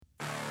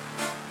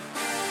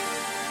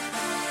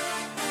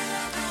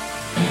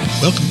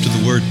Welcome to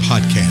the Word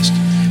Podcast.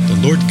 The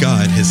Lord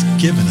God has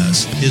given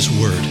us His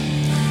Word.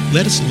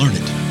 Let us learn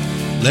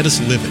it. Let us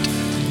live it.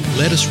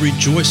 Let us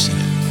rejoice in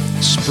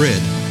it.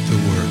 Spread the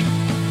Word.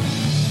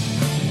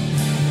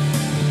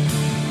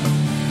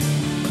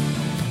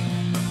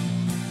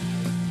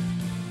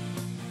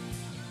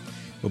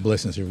 Well,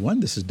 blessings,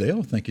 everyone. This is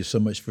Dale. Thank you so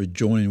much for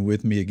joining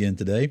with me again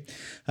today.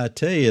 I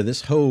tell you,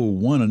 this whole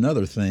one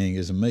another thing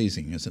is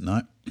amazing, is it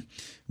not?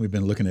 We've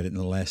been looking at it in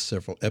the last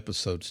several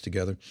episodes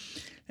together.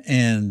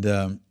 And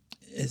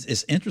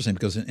it's interesting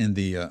because in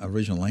the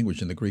original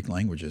language, in the Greek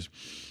languages,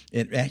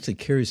 it actually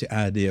carries the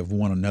idea of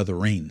one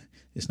anothering.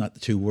 It's not the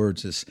two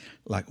words. It's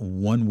like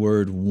one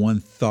word,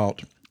 one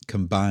thought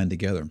combined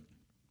together.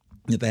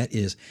 That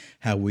is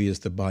how we as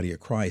the body of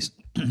Christ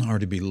are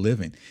to be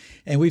living.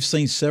 And we've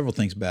seen several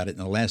things about it. In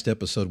the last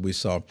episode, we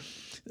saw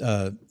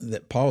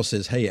that Paul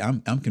says, hey,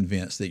 I'm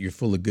convinced that you're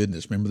full of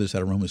goodness. Remember this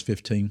out of Romans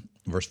 15,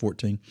 verse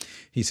 14?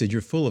 He said,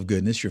 you're full of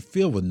goodness, you're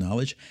filled with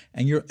knowledge,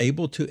 and you're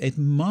able to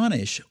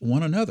admonish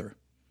one another.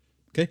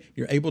 Okay?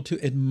 You're able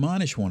to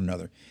admonish one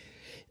another.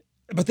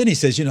 But then he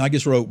says, I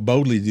just wrote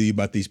boldly to you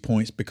about these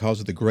points because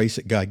of the grace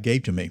that God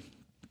gave to me.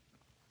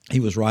 He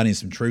was writing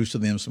some truths to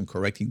them, some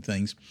correcting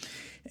things.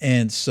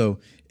 And so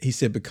he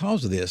said,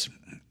 because of this,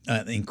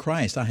 in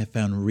Christ, I have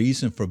found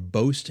reason for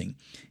boasting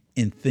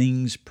in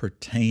things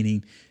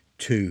pertaining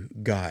to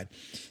God.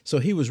 So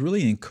he was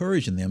really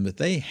encouraging them that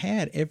they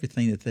had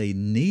everything that they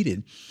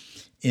needed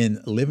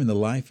in living the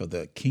life of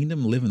the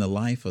kingdom, living the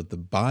life of the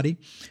body.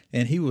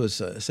 And he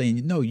was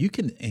saying, no, you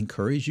can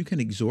encourage, you can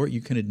exhort,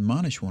 you can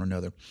admonish one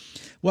another.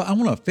 Well, I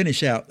want to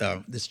finish out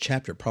this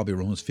chapter, probably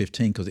Romans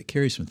 15, because it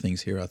carries some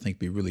things here I think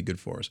be really good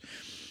for us.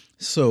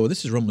 So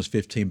this is Romans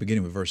 15,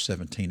 beginning with verse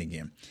 17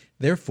 again.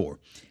 Therefore,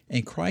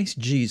 in Christ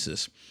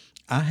Jesus,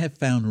 I have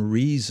found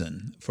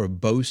reason for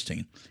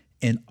boasting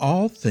in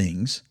all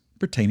things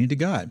pertaining to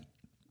God.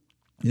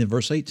 And then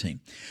verse 18,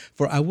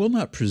 for I will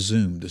not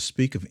presume to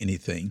speak of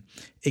anything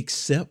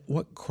except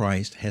what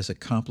Christ has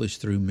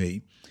accomplished through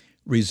me,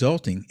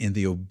 resulting in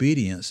the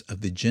obedience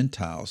of the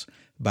Gentiles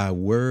by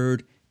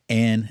word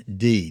and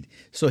deed.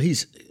 So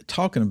he's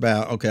talking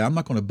about, okay, I'm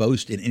not going to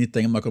boast in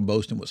anything. I'm not going to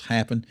boast in what's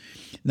happened.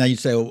 Now you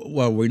say,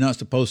 well, we're not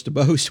supposed to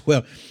boast.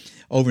 Well,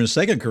 over in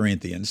 2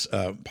 Corinthians,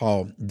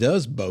 Paul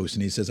does boast,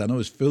 and he says, I know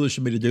it's foolish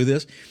for me to do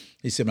this.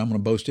 He said, I'm going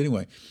to boast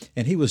anyway.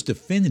 And he was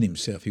defending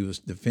himself. He was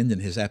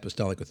defending his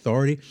apostolic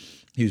authority.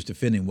 He was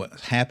defending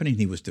what's happening.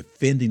 He was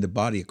defending the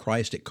body of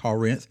Christ at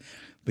Corinth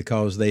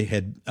because they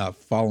had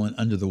fallen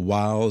under the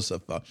wiles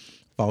of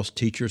false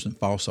teachers and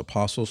false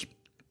apostles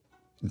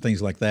and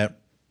things like that.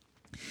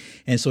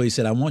 And so he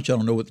said, I want y'all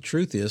to know what the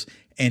truth is.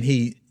 And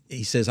he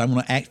says, I'm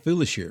going to act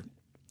foolish here.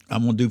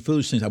 I'm going to do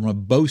foolish things. I'm going to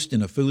boast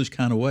in a foolish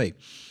kind of way.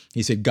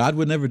 He said, God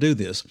would never do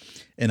this.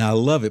 And I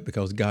love it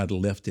because God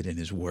left it in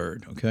his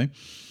word, okay?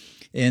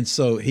 And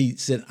so he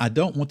said, I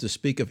don't want to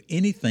speak of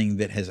anything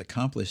that has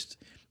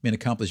been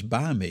accomplished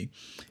by me,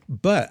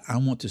 but I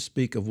want to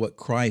speak of what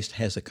Christ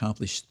has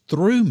accomplished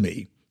through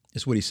me.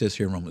 That's what he says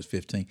here in Romans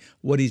 15,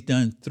 what he's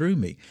done through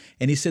me.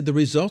 And he said the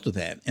result of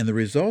that, and the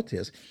result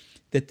is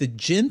that the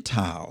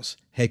Gentiles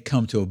had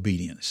come to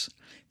obedience.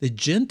 The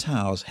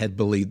Gentiles had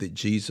believed that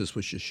Jesus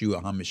was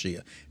Yeshua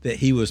HaMashiach, that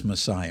he was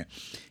Messiah.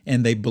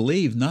 And they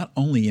believed not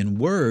only in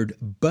word,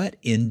 but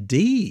in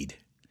deed.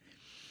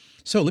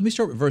 So let me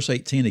start with verse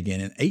 18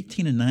 again. And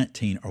 18 and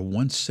 19 are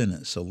one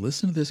sentence, so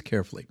listen to this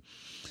carefully.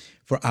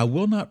 For I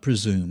will not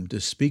presume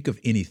to speak of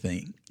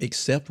anything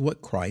except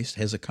what Christ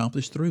has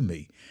accomplished through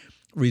me,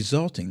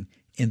 resulting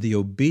in the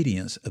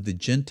obedience of the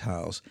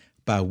Gentiles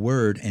by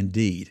word and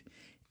deed,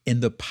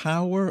 in the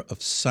power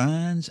of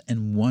signs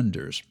and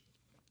wonders,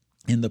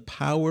 in the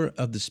power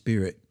of the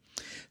Spirit,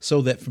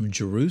 so that from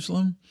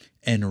Jerusalem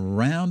and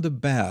round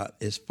about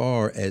as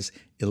far as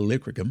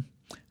Illyricum,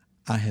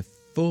 I have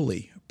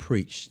fully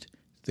preached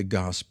the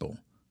gospel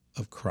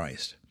of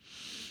Christ.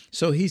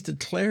 So he's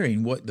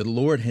declaring what the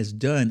Lord has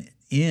done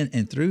in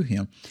and through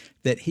him,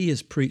 that he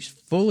has preached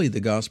fully the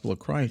gospel of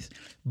Christ.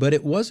 But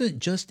it wasn't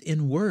just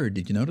in word.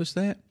 Did you notice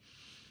that?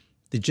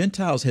 The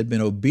Gentiles had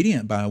been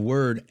obedient by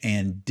word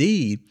and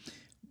deed,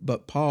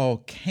 but Paul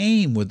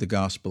came with the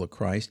gospel of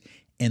Christ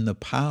in the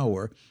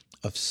power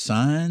of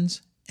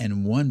signs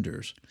and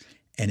wonders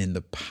and in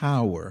the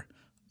power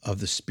of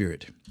the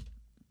Spirit.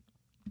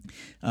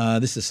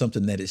 This is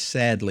something that is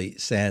sadly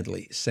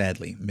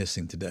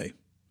missing today.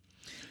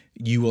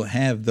 You will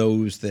have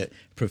those that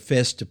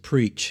profess to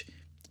preach,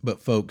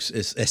 but folks,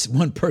 as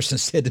one person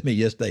said to me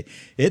yesterday,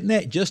 isn't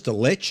that just a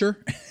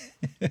lecture?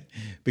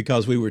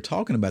 Because we were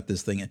talking about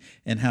this thing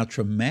and how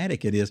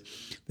traumatic it is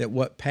that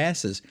what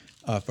passes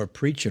for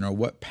preaching or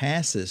what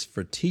passes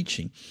for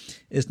teaching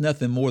is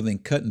nothing more than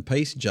cut and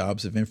paste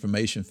jobs of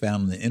information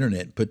found on the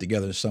internet put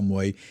together in some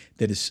way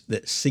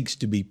that seeks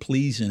to be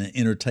pleasing and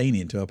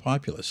entertaining to a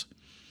populace.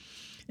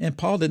 And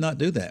Paul did not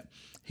do that.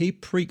 He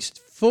preached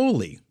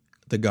fully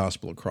the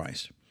gospel of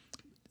Christ.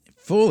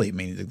 Fully,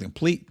 meaning the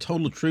complete,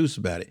 total truths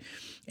about it.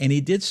 And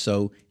he did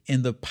so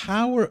in the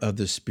power of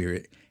the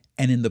Spirit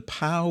and in the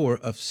power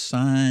of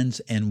signs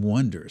and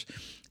wonders.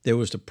 There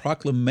was the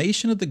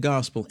proclamation of the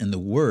gospel in the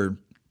word,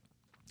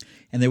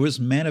 and there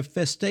was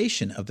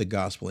manifestation of the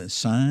gospel in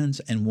signs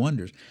and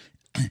wonders.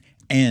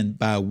 And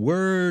by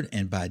word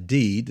and by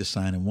deed, the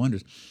sign and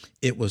wonders,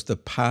 it was the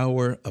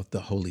power of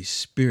the Holy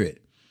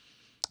Spirit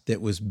that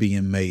was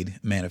being made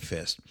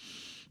manifest.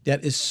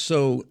 That is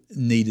so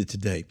needed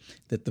today,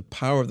 that the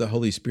power of the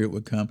Holy Spirit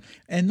would come,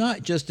 and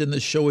not just in the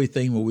showy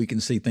thing where we can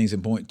see things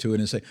and point to it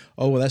and say,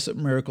 oh, well, that's a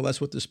miracle,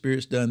 that's what the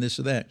Spirit's done, this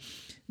or that.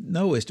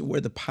 No, it's to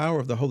where the power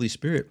of the Holy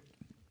Spirit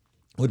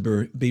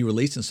would be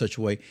released in such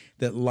a way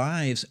that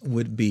lives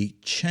would be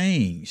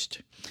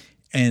changed,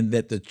 and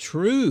that the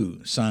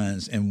true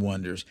signs and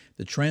wonders,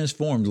 the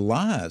transformed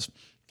lives,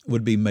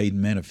 would be made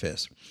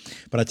manifest.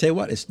 But I tell you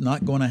what, it's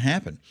not going to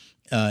happen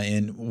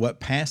in what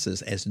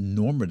passes as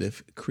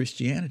normative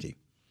Christianity.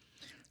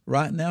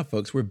 Right now,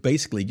 folks, we're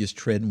basically just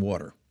treading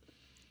water.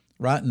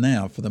 Right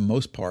now, for the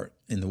most part,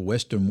 in the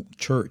Western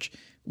church,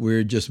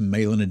 we're just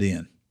mailing it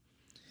in.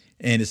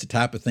 And it's the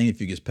type of thing,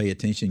 if you just pay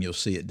attention, you'll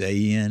see it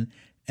day in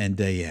and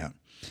day out.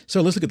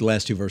 So let's look at the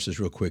last two verses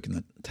real quick in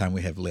the time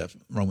we have left.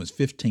 Romans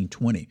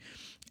 15:20.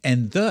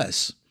 And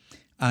thus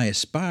I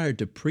aspired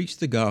to preach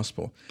the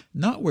gospel,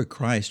 not where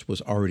Christ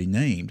was already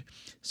named,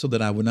 so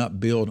that I would not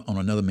build on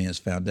another man's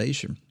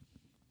foundation.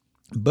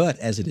 But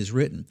as it is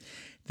written,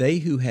 they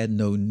who had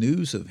no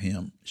news of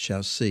him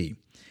shall see,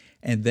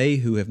 and they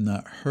who have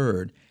not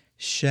heard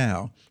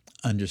shall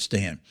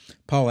understand.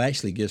 Paul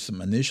actually gives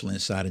some initial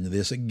insight into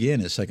this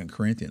again in 2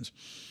 Corinthians,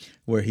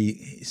 where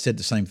he said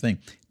the same thing,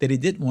 that he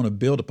didn't want to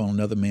build upon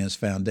another man's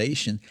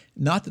foundation.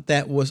 Not that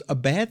that was a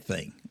bad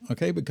thing,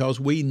 okay, because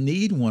we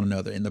need one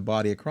another in the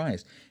body of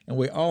Christ. And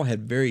we all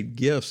had varied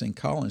gifts and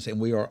callings,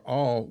 and we are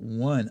all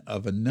one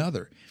of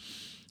another.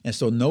 And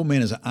so no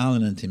man is an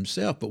island unto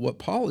himself. But what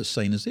Paul is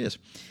saying is this,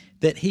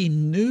 that he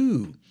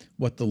knew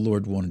what the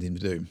Lord wanted him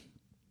to do.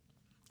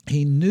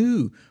 He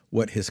knew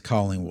what his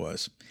calling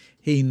was.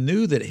 He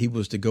knew that he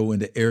was to go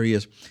into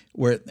areas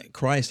where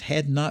Christ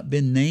had not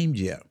been named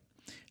yet,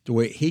 to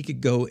where he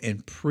could go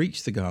and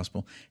preach the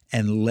gospel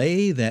and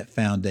lay that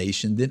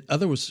foundation. Then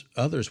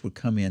others would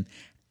come in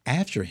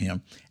after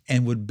him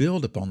and would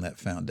build upon that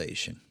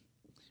foundation.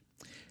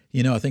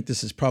 You know, I think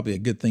this is probably a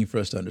good thing for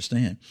us to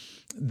understand,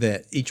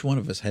 that each one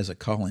of us has a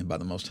calling by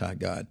the Most High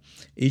God.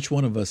 Each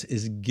one of us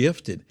is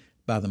gifted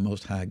by the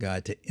Most High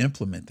God to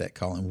implement that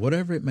calling,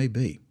 whatever it may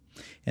be,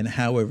 and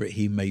however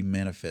he may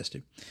manifest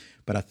it.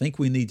 But I think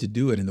we need to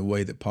do it in the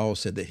way that Paul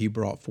said that he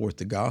brought forth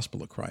the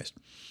gospel of Christ,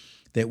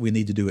 that we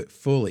need to do it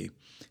fully,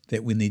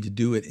 that we need to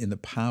do it in the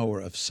power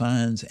of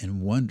signs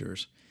and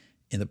wonders,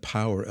 in the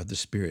power of the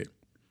Spirit.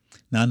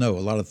 Now, I know a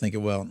lot of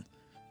thinking, well,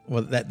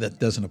 that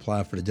doesn't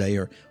apply for today,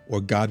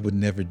 or God would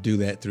never do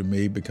that through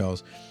me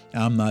because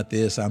I'm not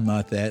this, I'm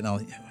not that.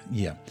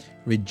 And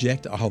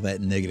reject all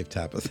that negative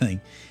type of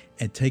thing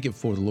and take it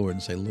before the Lord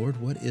and say, Lord,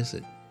 what is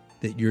it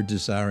that you're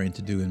desiring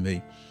to do in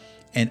me?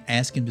 And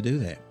ask him to do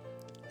that.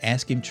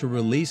 Ask him to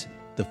release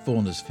the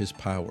fullness of his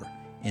power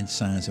in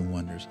signs and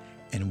wonders,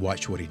 and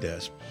watch what he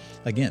does.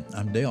 Again,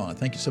 I'm Dale, and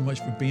thank you so much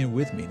for being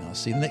with me, and I'll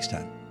see you next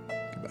time.